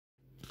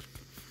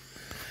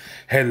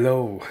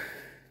Hello,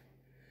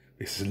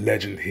 this is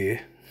Legend here,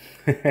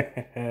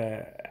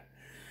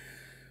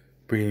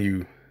 bringing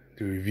you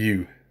the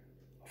review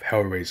of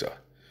Hellraiser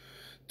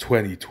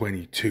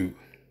 2022.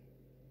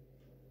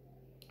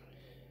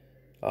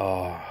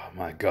 Oh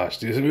my gosh,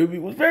 this movie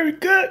was very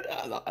good.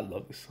 I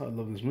love this. I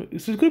love this movie.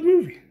 It's a good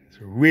movie. It's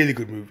a really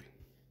good movie.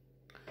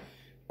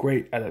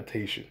 Great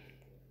adaptation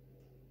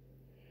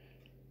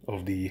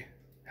of the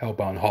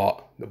Hellbound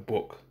Heart, the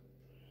book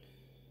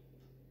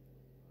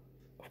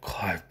of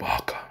Clive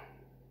Barker.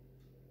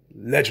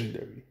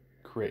 Legendary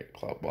creator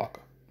Clive Barker.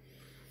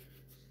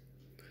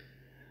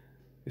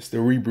 It's the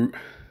reboot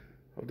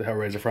of the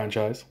Hellraiser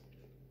franchise.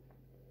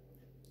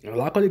 I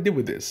like what they did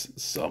with this.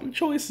 Some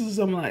choices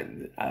I'm like,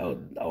 I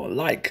don't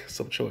like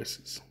some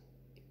choices,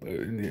 but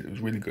it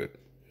was really good.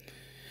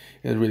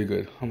 It was really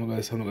good. I'm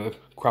not gonna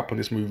crap on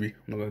this movie.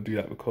 I'm not gonna do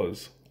that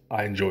because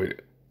I enjoyed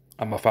it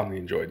and my family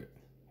enjoyed it.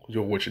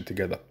 You'll watch it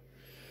together.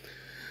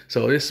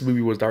 So this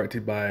movie was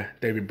directed by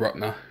David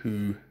Bruckner,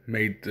 who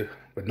made the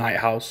Night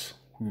House,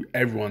 who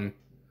everyone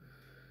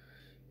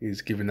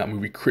is giving that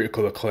movie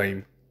critical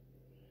acclaim.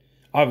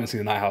 I haven't seen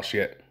the Night House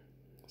yet,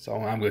 so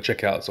I'm gonna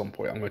check it out at some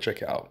point. I'm gonna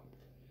check it out.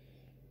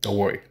 Don't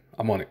worry,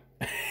 I'm on it.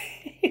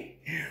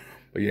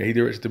 But yeah, he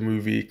directed the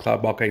movie.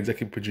 Clive Barker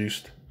executive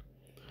produced,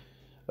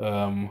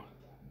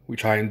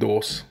 which I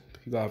endorse.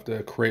 You gotta have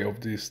the creator of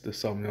this, you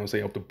know what I'm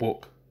saying, of the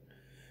book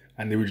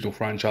and the original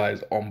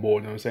franchise on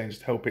board. You know what I'm saying,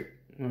 just help it.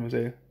 You know what I'm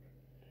saying,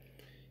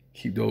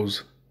 keep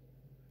those,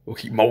 or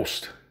keep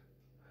most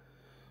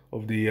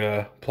of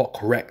the plot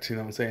correct. You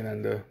know what I'm saying,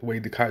 and the way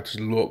the characters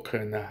look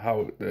and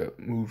how the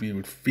movie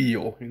would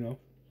feel. You know,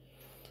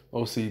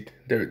 obviously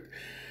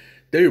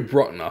David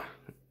Bruckner.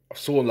 I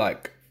saw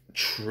like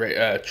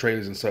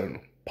trailers in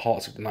certain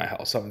parts of the Night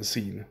House. I haven't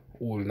seen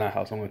all the Night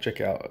House. I'm gonna check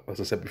it out, as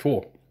I said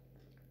before.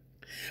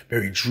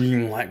 Very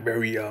dreamlike,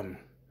 very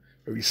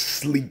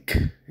sleek.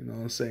 You know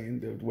what I'm saying?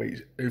 The way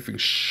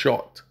everything's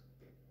shot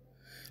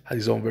has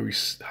his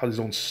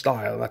own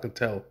style. And I can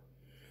tell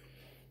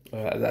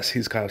that's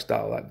his kind of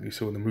style, like you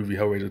saw in the movie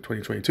Hellraiser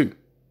 2022.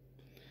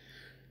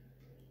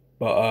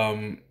 But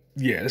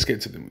yeah, let's get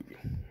into the movie.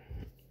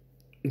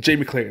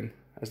 Jamie Clayton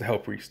as the Hell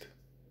Priest,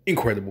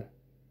 incredible.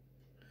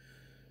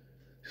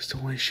 Just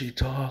the way she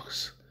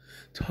talks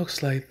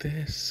like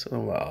this.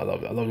 Oh, I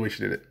love it. I love the way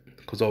she did it,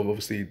 because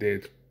obviously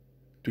they're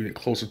doing it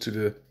closer to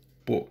the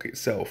book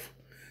itself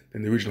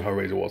than the original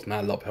Hellraiser was. And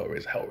I love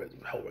Hellraiser.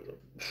 Hellraiser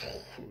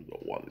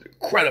 1 is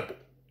incredible.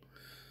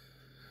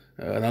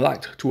 And I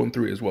liked 2 and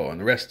 3 as well,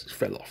 and the rest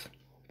fell off.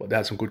 But they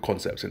had some good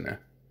concepts in there.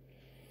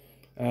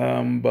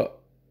 But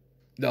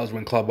that was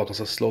when Clive Barker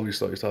slowly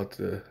started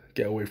to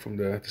get away from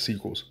the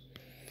sequels.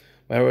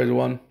 But Hellraiser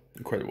 1,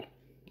 incredible.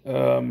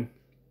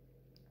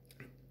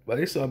 But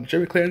this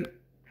Jamie Clayton,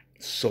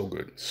 so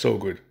good, so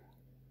good.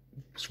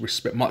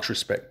 Much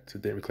respect to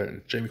Jamie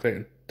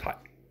Clayton, tight.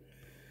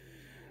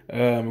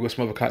 We've got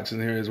some other characters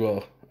in here as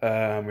well.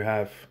 We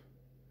have,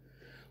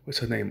 what's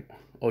her name?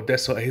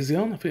 Odessa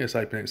Hazion? I think that's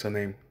how you pronounce her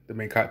name. The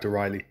main character,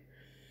 Riley.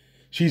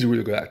 She's a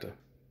really good actor.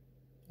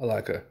 I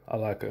like her.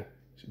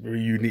 She's a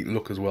very unique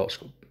look as well. She's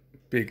got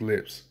big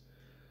lips,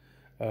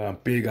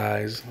 big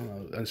eyes,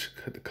 and she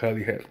got the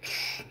curly hair.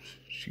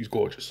 She's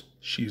gorgeous.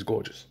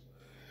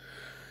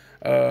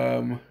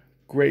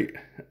 Great.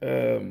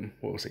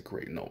 What was it?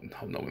 Great? No,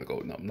 I'm not gonna go.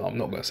 No, I'm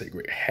not gonna say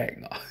great. Heck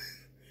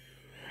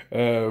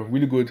no.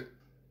 Really good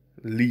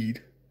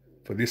lead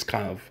for this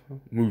kind of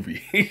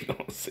movie. You know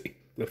what I'm saying?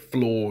 The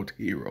flawed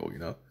hero. You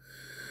know.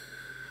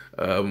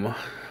 I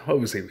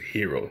would say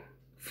hero,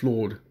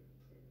 flawed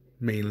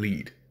main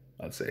lead.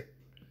 I'd say.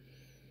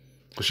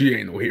 Cause she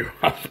ain't no hero.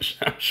 I'm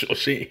sure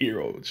she ain't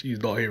hero.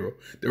 She's not a hero.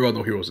 There are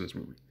no heroes in this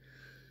movie.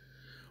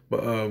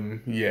 But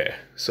yeah.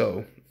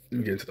 So let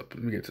me get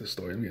into the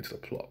story. Let me get into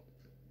the plot.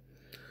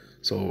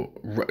 So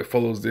it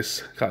follows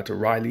this character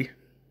Riley,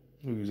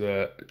 who's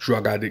a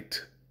drug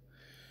addict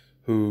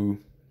who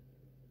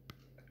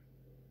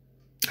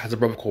has a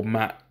brother called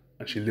Matt,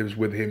 and she lives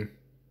with him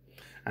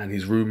and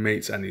his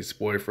roommates and his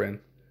boyfriend.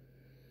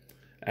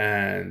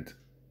 And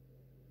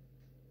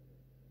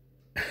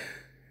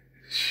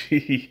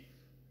she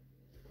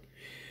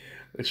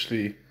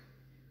literally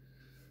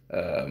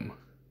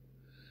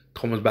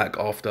comes back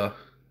after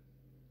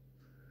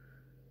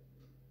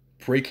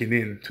breaking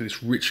into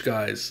this rich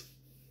guy's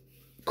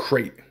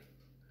crate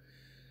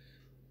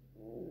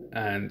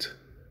and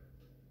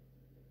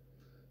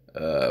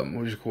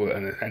what do you call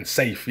it? And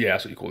safe, yeah,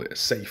 that's what you call it, a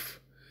safe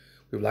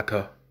with like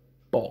a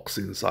box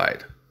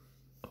inside,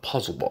 a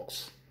puzzle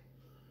box.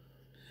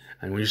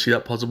 And when you see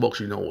that puzzle box,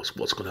 you know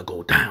what's gonna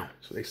go down.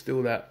 So they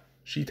steal that.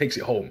 She takes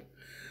it home.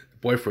 Her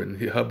boyfriend,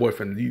 he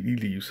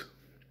leaves.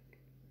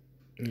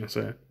 You know what I'm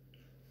saying?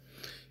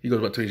 He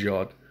goes back to his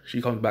yard.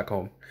 She comes back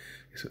home.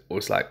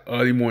 It's like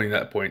early morning at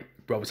that point.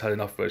 Brother's had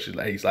enough first.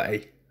 He's like,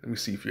 hey, let me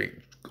see if you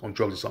ain't on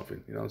drugs or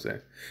something. You know what I'm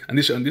saying? And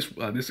this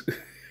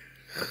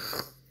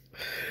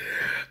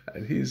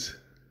and his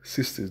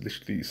sister's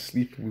literally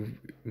sleeping with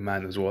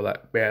man as well,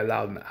 like bare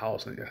loud in that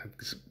house. And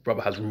his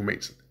brother has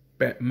roommates.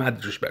 Mad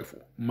disrespectful.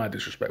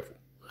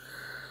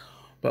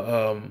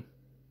 But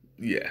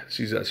yeah,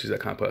 she's that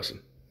kind of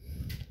person.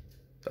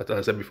 As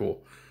I said before,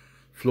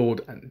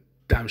 flawed and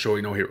damn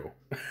sure no hero.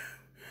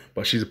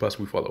 But she's the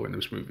person we follow in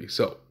this movie,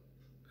 so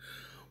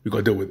we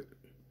gotta deal with it.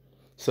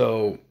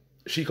 So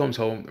she comes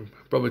home,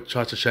 brother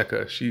tries to check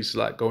her. She's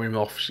like going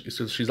off.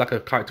 She's like a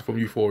character from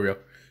Euphoria.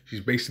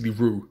 She's basically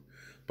Rue,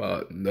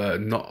 but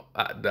not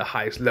at the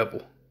highest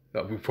level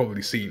that we've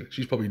probably seen.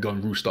 She's probably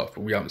done Rue stuff,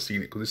 but we haven't seen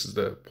it because this is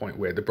the point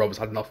where the brother's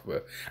had enough of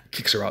her and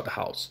kicks her out the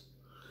house.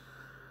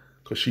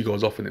 Because she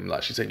goes off on him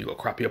like she's saying you got a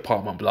crappy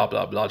apartment, blah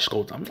blah blah. Just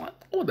goes, I'm like,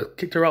 oh, they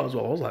kicked her out as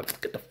well. I was like,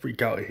 get the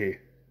freak out of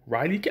here,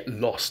 Riley, get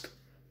lost.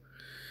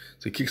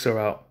 So he kicks her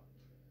out,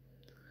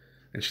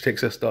 and she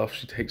takes her stuff.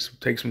 She takes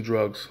some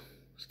drugs.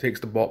 She takes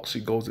the box.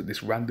 She goes at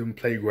this random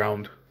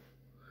playground.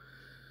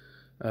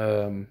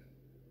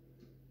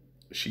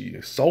 She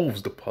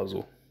solves the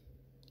puzzle,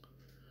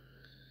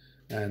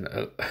 and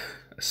a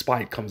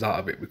spike comes out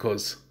of it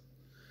because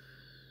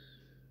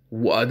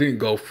what I didn't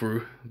go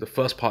through the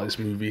first part of this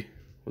movie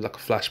was like a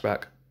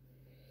flashback,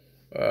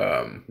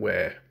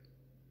 where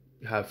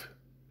you have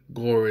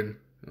Goran. You know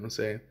what I'm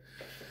saying?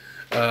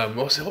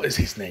 What is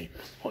his name?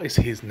 What is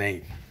his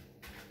name?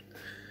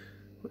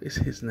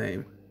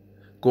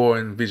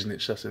 Goran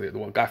Visnich, that's it, the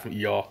one guy from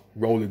ER,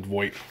 Roland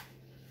Voight.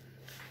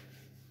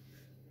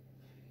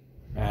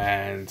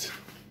 And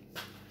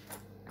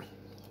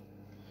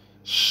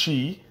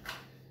she,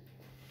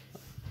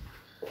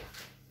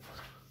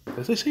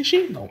 does they say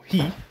she? No,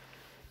 he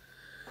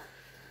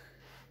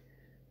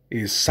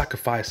is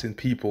sacrificing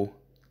people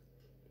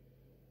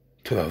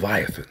to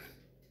Leviathan.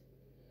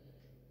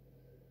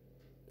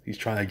 He's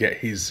trying to get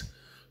his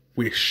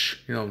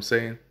wish, you know what I'm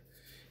saying?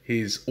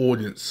 His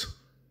audience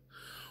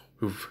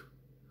with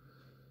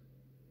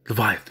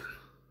Leviathan,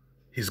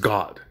 his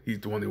God. He's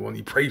the one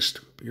he prays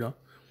to, you know?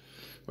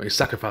 When he's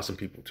sacrificing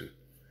people to.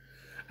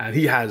 And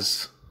he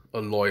has a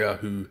lawyer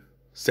who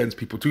sends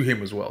people to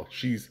him as well.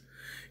 She's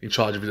in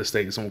charge of his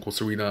estate. Someone called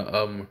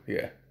Serena.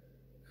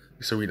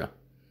 Serena.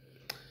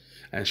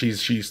 And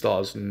she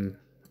stars in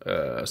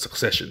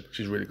Succession.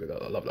 She's really good.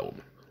 I love that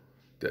woman.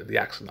 The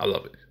accent, I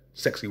love it.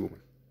 Sexy woman.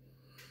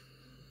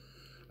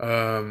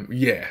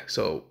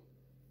 So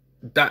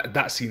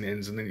that scene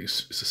ends, and then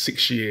it's a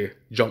 6-year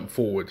jump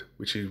forward,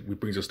 which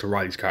brings us to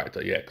Riley's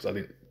character. Yeah, because I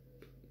didn't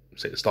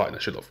say the starting. I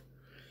should have.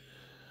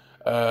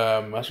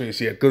 That's when you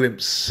see a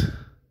glimpse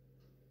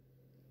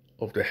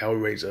of the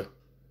Hellraiser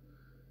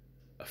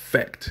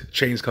effect.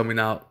 Chains coming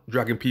out,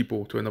 dragging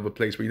people to another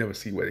place, but you never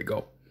see where they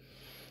go.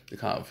 They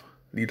kind of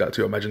leave that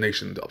to your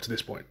imagination up to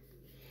this point.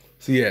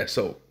 So yeah,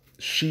 so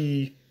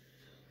she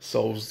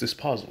solves this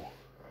puzzle.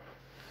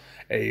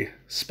 A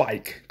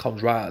spike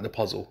comes right out of the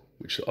puzzle,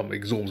 which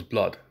absorbs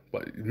blood,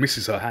 but it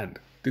misses her hand.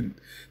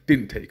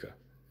 Didn't take her.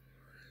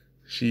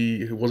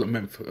 It wasn't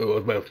meant for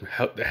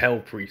the Hell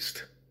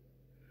Priest.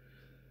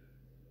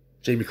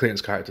 Jamie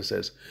Clayton's character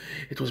says,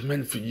 "It was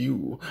meant for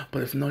you,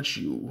 but if not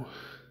you,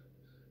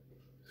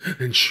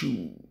 then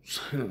choose."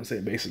 You know what I'm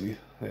saying, basically.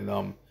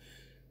 And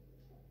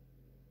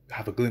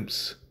have a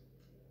glimpse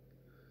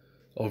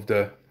of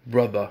the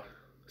brother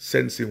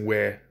sensing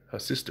where her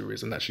sister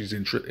is and that she's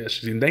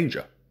in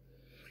danger.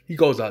 He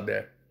goes out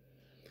there,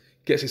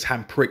 gets his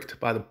hand pricked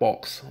by the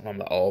box, and I'm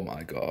like, oh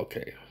my god,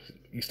 okay,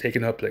 he's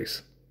taking her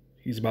place.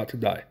 He's about to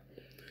die.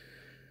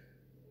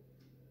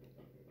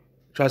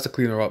 Tries to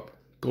clean her up,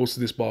 goes to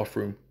this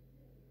bathroom,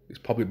 this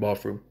public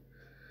bathroom,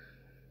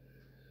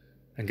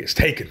 and gets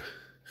taken.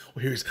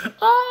 Well, here's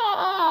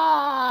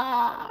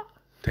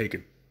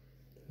taken.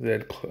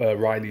 Then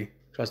Riley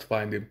tries to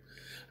find him,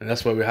 and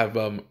that's why we have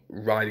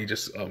Riley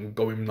just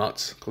going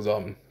nuts because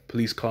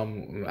police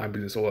come,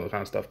 ambulance, all that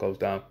kind of stuff goes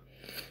down.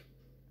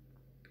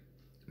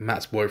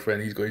 Matt's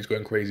boyfriend, he's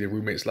going crazy.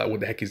 Roommate's like,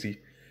 what the heck is he?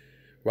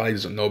 Riley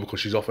doesn't know because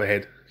she's off her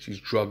head. She's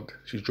drugged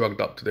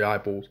up to the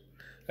eyeballs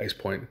at this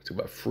point. It's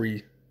about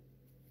three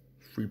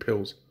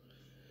pills.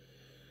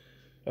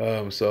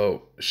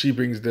 So she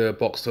brings the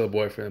box to her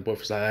boyfriend. The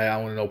boyfriend's like, hey, I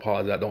want to know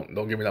part of that.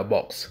 Don't give me that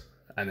box.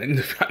 And in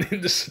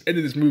the end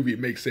of this movie, it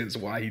makes sense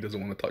why he doesn't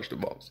want to touch the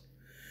box.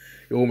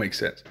 It all makes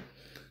sense.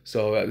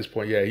 So at this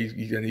point, yeah,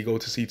 he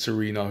goes to see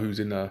Serena, who's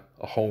in a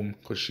home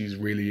because she's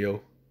really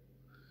ill.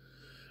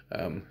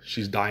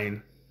 She's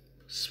dying,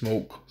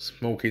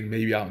 smoking.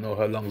 Maybe, I don't know,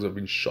 her lungs have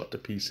been shot to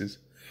pieces,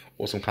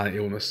 or some kind of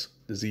illness,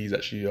 disease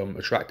that she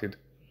attracted.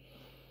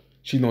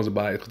 She knows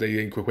about it because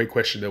they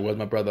question her. Where's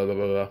my brother? Blah,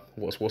 blah, blah.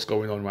 What's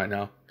going on right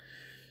now?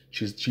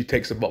 She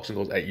takes the box and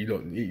goes, hey, you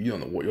don't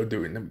know what you're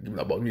doing.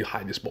 Let me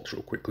hide this box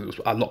real quick because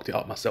I locked it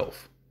up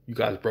myself. You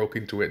guys broke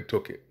into it and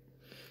took it.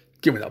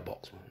 Give me that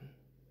box, man.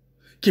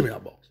 Give me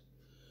that box.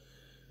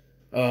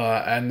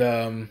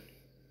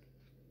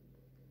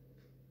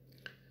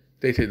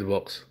 They take the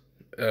box.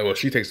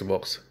 She takes the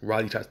box.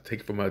 Riley tries to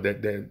take it from her.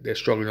 They're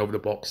struggling over the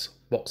box.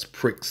 Box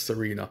pricks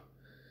Serena.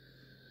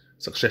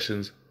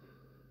 Succession's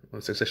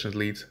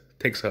leads,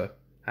 takes her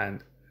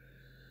hand,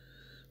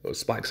 or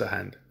spikes her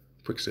hand,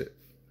 pricks it,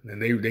 and then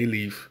they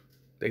leave.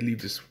 They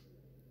leave this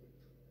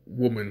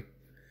woman,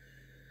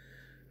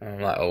 and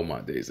I'm like, oh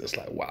my days, that's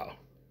like, wow.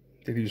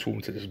 They leave this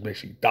woman to just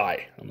basically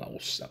die. I'm like, oh,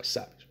 that's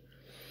savage.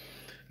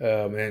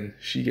 And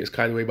she gets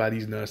carried away by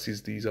these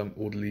nurses, these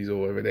orderlies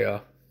or whatever they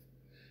are.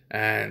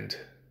 And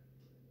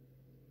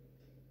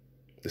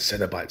the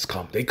Cenobites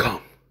come. They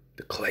come.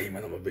 The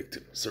claimant of a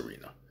victim,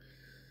 Serena.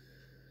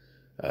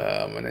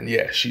 And then,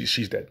 yeah,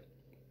 she's dead.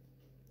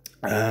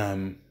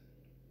 And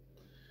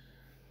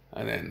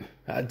then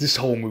this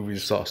whole movie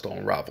starts to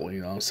unravel,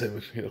 you know what I'm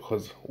saying? You know,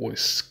 because all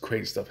this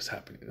crazy stuff is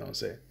happening, you know what I'm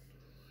saying?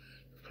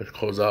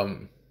 Because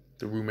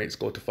the roommates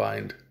go to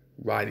find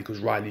Riley, because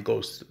Riley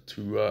goes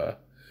to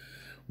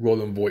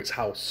Roland Voigt's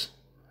house,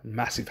 a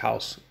massive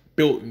house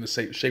built in the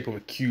shape of a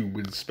cube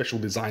with special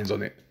designs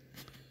on it,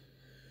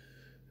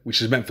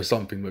 which is meant for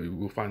something, but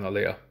we'll find out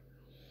later.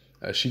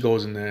 She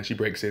goes in there, she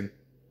breaks in.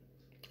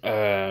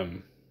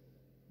 Then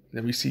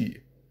we see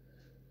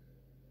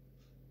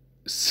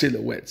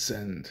silhouettes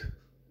and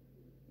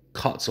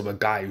cuts of a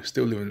guy who's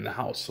still living in the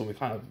house, so we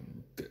kind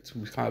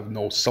of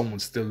know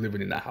someone's still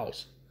living in that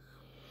house.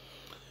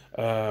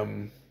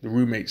 The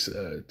roommates,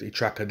 they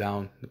track her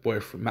down. The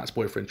boyfriend, Matt's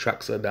boyfriend,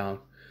 tracks her down,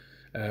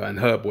 and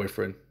her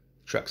boyfriend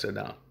tracks her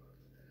down.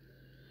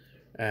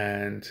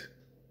 And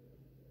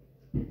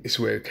it's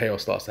where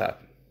chaos starts to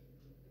happen.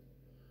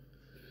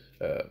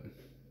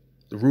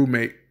 The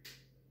roommate,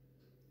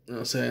 you know what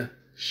I'm saying,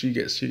 she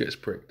gets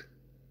pricked.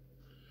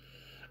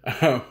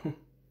 Because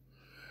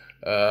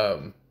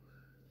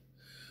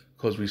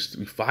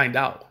we find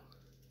out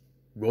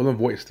Roland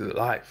Voigt's still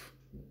alive.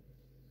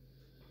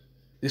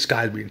 This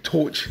guy's being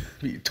tortured,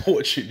 yo.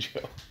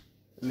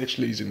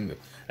 Literally, he's in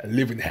a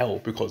living hell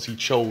because he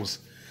chose,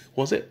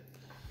 was it?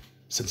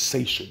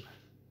 Sensation.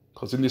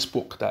 Because in this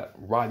book that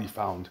Riley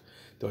found,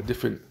 there are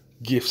different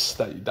gifts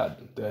that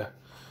the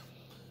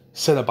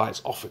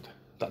Cenobites offered,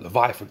 that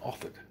Leviathan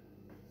offered.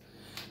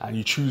 And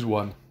you choose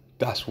one,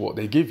 that's what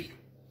they give you.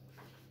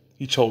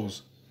 He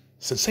chose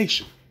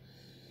sensation.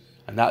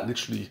 And that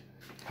literally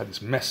had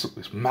this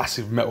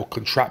massive metal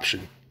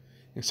contraption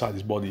inside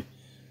his body.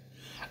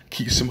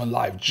 Keeps him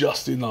alive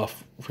just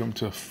enough for him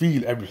to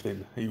feel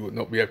everything. He would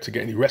not be able to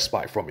get any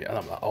respite from it. And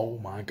I'm like, oh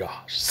my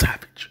gosh,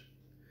 savage.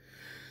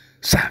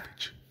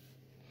 Savage.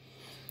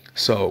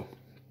 So,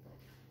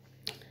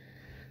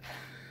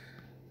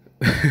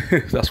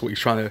 that's what he's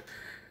trying to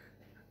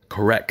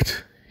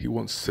correct. He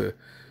wants to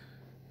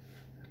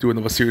do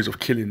another series of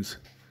killings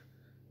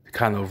to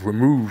kind of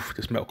remove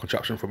this metal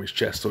contraption from his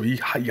chest. So he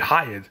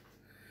hired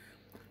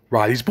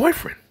Riley's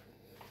boyfriend.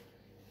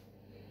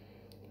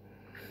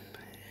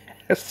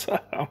 So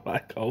I'm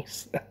like, oh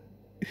snap.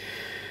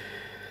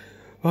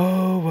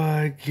 Oh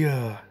my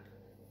god.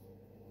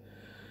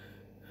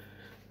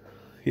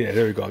 Yeah,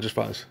 there we go. I just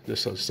found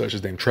this. Just search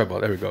his name,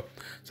 Trevor. There we go.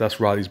 So that's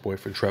Riley's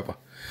boyfriend, Trevor.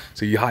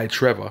 So you hired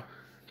Trevor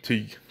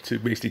to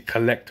basically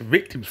collect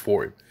victims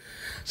for him.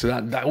 So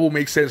that all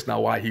makes sense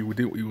now why he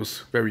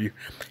was very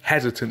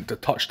hesitant to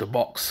touch the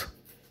box,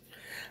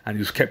 and he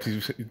was kept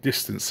his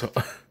distance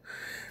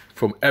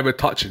from ever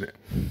touching it.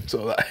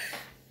 So that,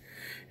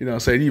 you know what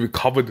I'm saying, he even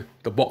covered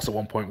the box at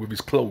one point with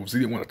his clothes. He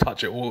didn't want to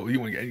touch it, or he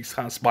didn't want to get any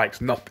kind of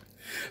spikes, nothing.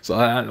 So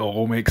that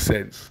all makes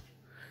sense.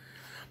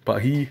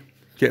 But he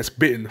gets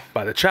bitten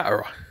by the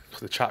Chatterer. So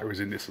the Chatterer is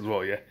in this as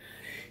well, yeah.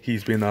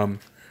 He's been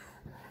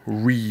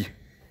remade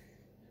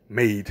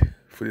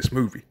for this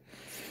movie.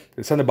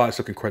 The Cenobites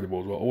look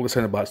incredible as well. All the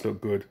Cenobites look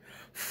good.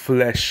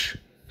 Flesh,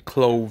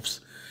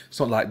 clothes.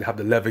 It's not like they have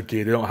the leather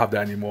gear. They don't have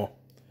that anymore.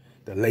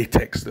 The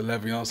latex, the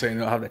leather, you know what I'm saying?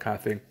 They don't have that kind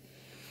of thing.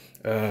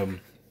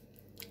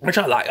 Which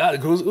I like.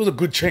 It was a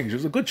good change. It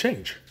was a good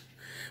change.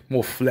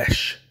 More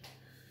flesh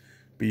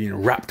being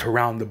wrapped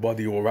around the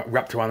body or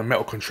wrapped around the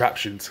metal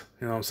contraptions.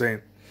 You know what I'm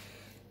saying?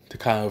 To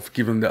kind of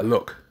give them that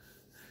look.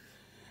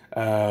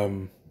 But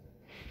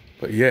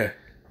yeah.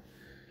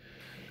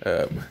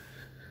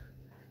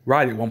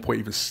 Riley at one point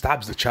even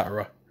stabs the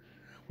Chatterer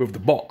with the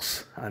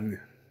box, and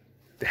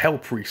the Hell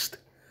Priest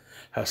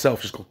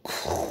herself just goes,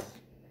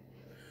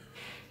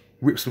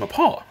 rips them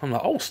apart. I'm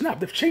like, oh snap,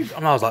 they've changed.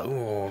 And I was like,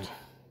 oh,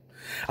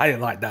 I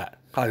didn't like that.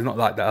 I did not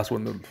like that. That's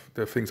one of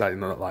the things I did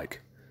not like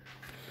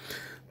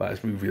about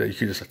this movie, that you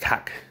could just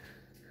attack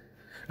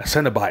a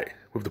Cenobite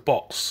with the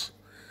box,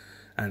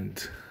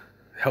 and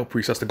Hell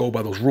Priest has to go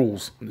by those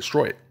rules and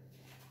destroy it.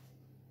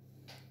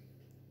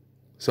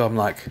 So I'm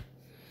like,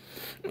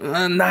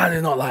 nah,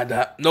 they're not like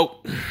that.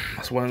 Nope.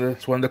 That's one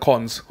of the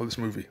cons of this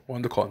movie. One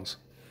of the cons.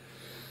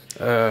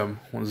 One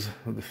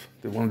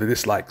of the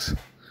dislikes.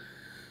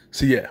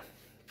 So yeah.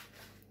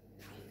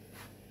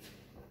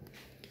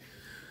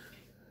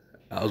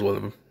 That was one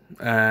of them.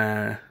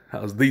 That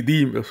was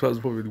that was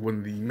probably one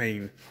of the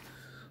main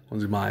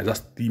ones in my eyes.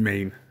 That's the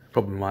main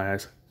problem in my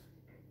eyes.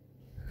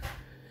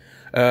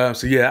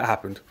 So yeah, that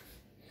happened.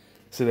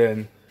 So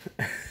then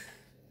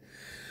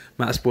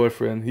Matt's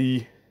boyfriend,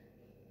 he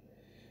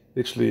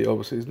literally,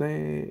 obviously his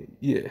name,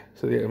 yeah.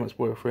 So yeah, Matt's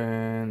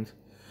boyfriend,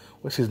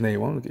 what's his name? I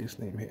want to get his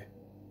name here.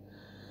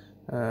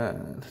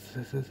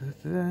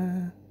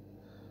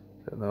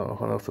 No,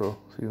 I'll have to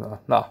see that.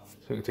 Nah,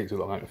 it's going to take too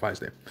long. I can find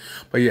his name.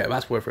 But yeah,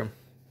 Matt's boyfriend,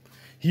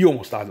 he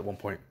almost died at one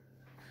point.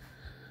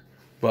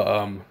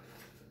 But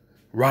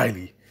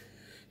Riley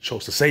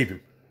chose to save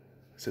him.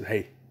 Said,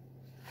 hey,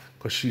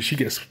 because she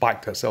gets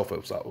spiked herself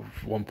at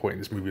one point in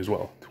this movie as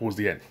well, towards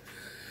the end.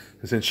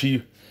 And then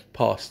she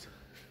passed.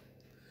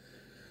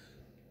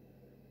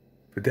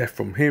 The death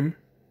from him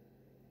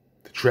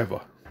to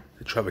Trevor.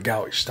 The Trevor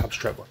Gowdy stabs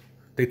Trevor.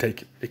 They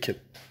take it. They kill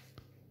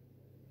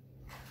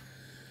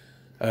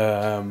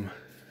him.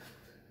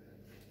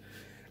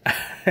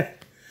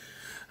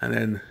 And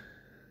then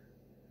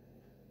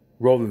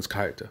Roland's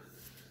character.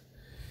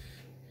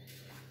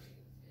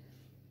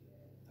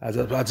 At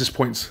this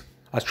point,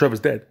 as Trevor's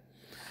dead,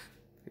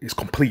 it's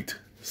complete.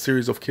 The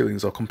series of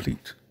killings are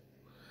complete.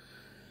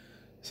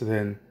 So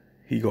then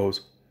he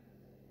goes,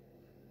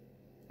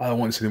 I don't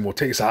want this anymore.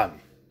 Take this out of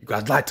me. You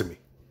guys lied to me.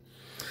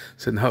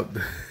 So now,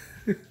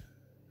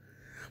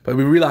 but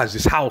we realize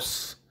this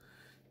house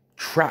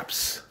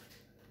traps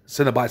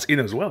Cenobites in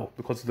as well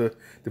because of the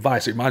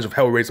device. It reminds me of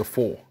Hellraiser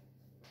 4,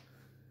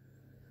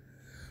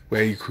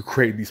 where you could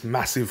create these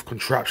massive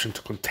contraption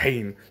to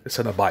contain the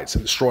Cenobites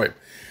and destroy them.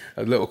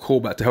 A little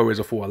callback to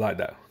Hellraiser 4. I like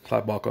that.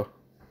 Clive Barker,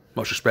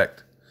 much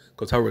respect,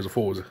 because Hellraiser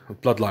 4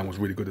 Bloodline was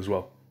really good as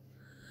well.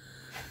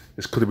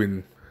 This could have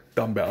been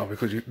done better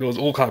because there was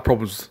all kind of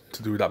problems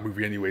to do with that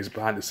movie anyways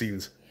behind the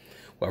scenes,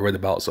 what I read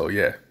about. So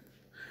yeah,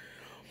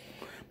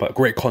 but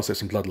great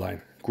concepts in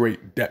Bloodline,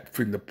 great depth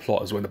in the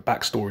plot as well, and the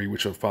backstory,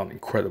 which I found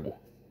incredible,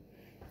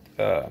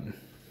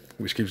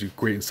 which gives you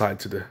great insight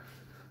to the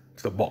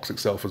box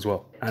itself as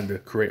well and the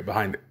creator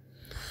behind it.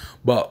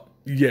 But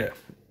yeah,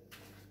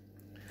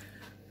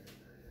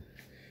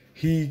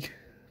 he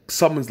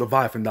summons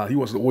Leviathan down. He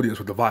wants the audience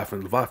with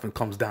Leviathan. Leviathan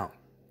comes down.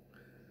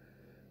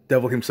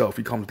 Devil himself,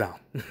 he comes down.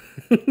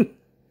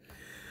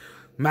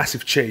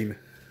 Massive chain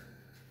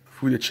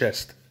through the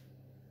chest.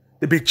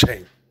 The big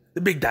chain.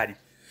 The big daddy.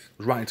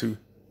 Goes right into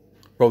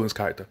Roland's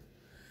character.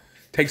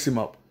 Takes him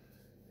up.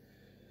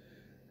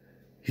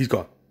 He's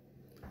gone.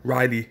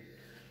 Riley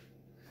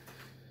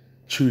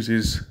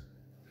chooses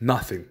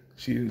nothing.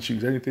 She didn't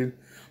choose anything.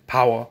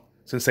 Power,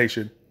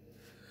 sensation,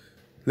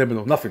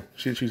 liminal, nothing.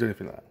 She didn't choose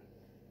anything like that.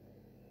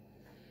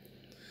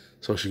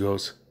 So she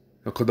goes,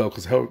 because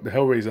the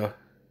Hellraiser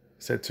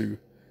said to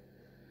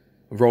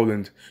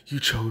Roland, you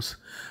chose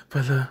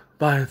for the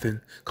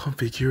Leviathan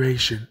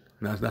configuration.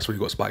 And that's when he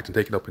got spiked and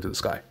taken up into the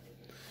sky.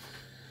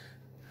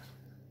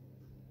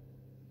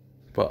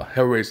 But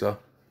Hellraiser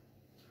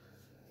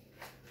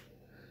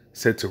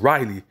said to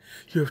Riley,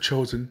 you have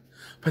chosen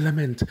for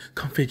Lament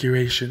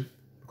configuration.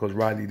 Because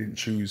Riley didn't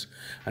choose.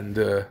 And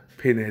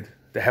Pinhead,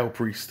 the Hell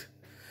Priest,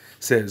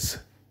 says,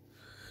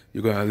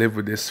 you're going to live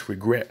with this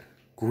regret,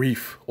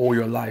 grief all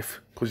your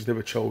life because you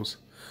never chose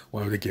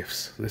one of the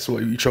gifts. That's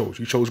what you chose.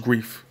 You chose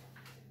grief.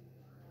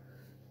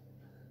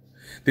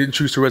 Didn't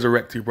choose to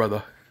resurrect your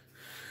brother.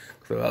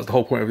 So that's the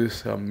whole point of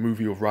this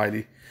movie of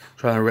Riley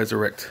trying to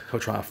resurrect or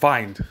trying to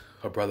find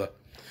her brother.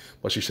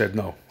 But she said,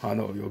 no, I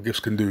know your gifts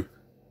can do.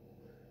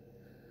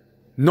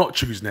 Not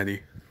choosing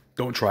any.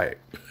 Don't try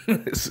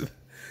it.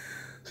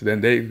 So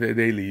then they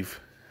leave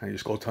and you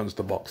just go turns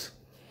the box.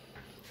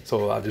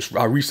 So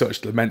I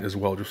researched Lament as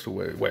well, just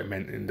what it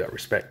meant in that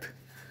respect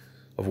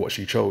of what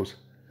she chose.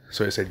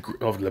 So it said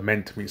of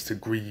lament means to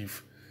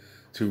grieve,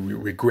 to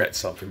regret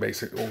something,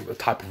 basically, or the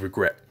type of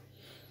regret,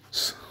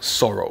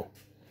 sorrow,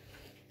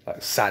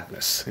 like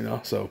sadness, you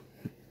know. So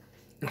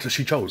that's what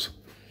she chose.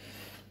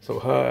 So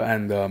her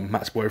and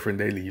Matt's boyfriend,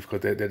 they leave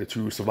because they're the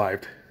two who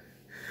survived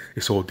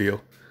this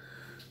ordeal.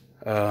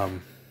 So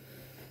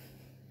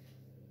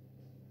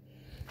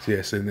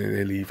yes, and then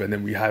they leave, and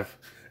then we have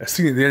a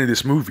scene at the end of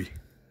this movie.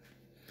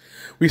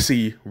 We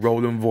see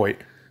Roland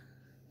Voight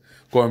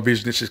go and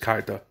vision his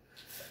character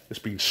that's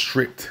been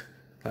stripped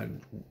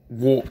and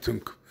warped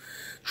and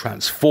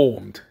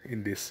transformed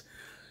in this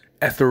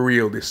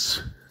ethereal,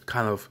 this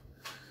kind of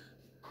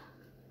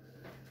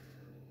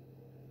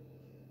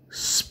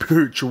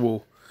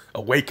spiritual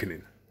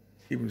awakening.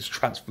 He was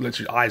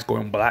literally eyes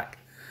going black,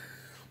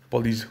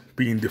 body's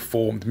being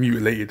deformed,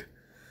 mutilated.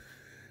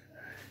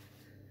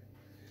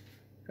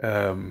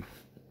 And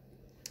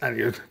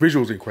the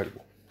visuals are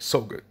incredible.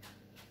 So good.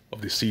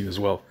 Of this scene as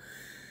well.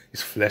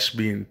 His flesh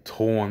being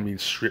torn, being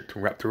stripped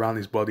and wrapped around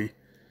his body.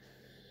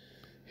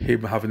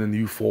 Him having a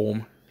new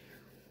form.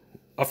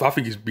 I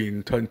think he's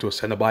being turned into a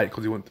Cenobite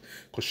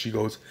because she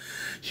goes,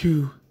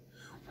 you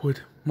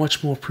would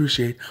much more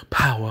appreciate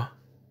power.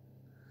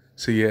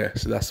 So yeah,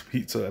 so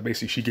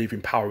basically she gave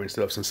him power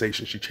instead of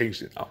sensation. She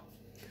changed it now.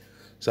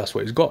 So that's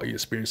what he's got. He's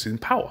experiencing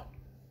power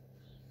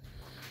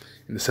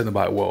in the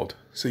Cenobite world.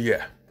 So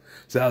yeah,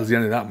 so that was the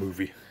end of that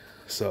movie.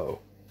 So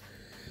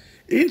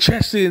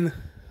interesting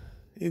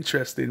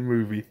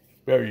movie.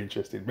 Very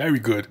interesting. Very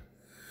good.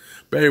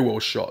 Very well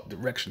shot.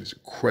 Direction is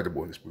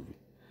incredible in this movie.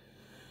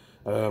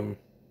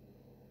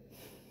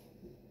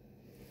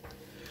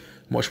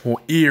 Much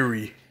more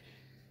eerie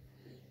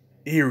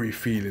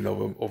feeling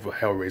of a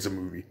Hellraiser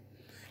movie.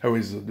 The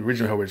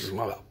original Hellraiser is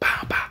like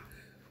bah, bah,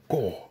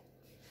 gore,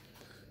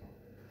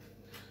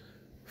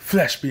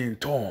 flesh being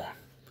torn,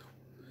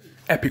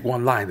 epic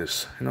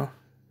one-liners, you know.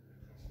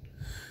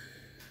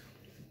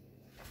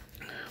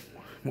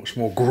 Much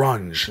more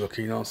grunge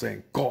looking, you know what I'm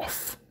saying?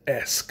 Goth.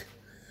 Hellraiser-esque.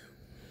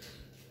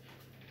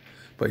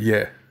 But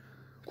yeah,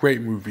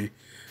 great movie.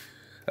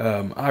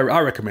 I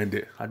recommend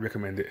it. I'd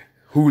recommend it.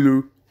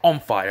 Hulu on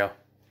fire.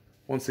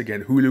 Once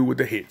again, Hulu with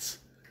the hits.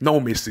 No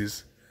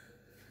misses.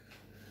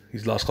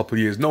 These last couple of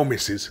years, no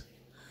misses.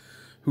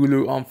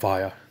 Hulu on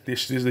fire.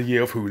 This is the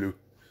year of Hulu.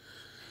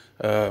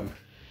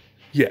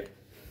 Yeah.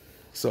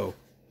 So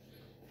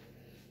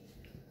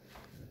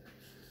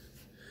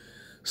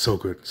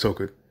good, so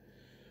good.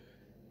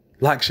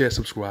 Like, share,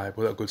 subscribe,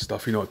 all that good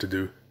stuff. You know what to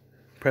do.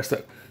 Press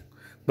that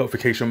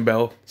notification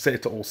bell. Set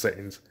it to all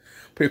settings.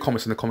 Put your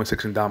comments in the comment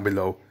section down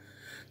below.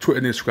 Twitter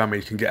and Instagram, where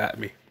you can get at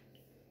me.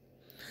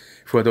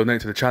 If you want to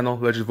donate to the channel,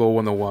 Legendsville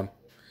 101.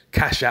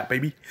 Cash App,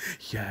 baby.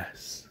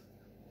 Yes.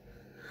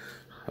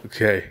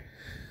 Okay.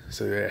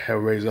 So yeah,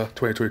 Hellraiser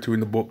 2022 in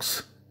the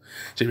books.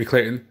 Jamie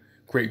Clayton,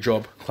 great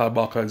job. Clive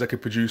Barker,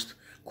 executive produced.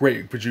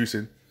 Great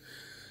producing.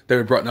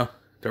 David Bruckner,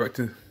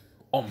 directing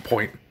on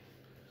point.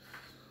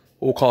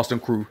 All cast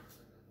and crew,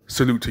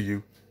 salute to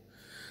you.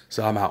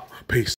 So I'm out. Peace.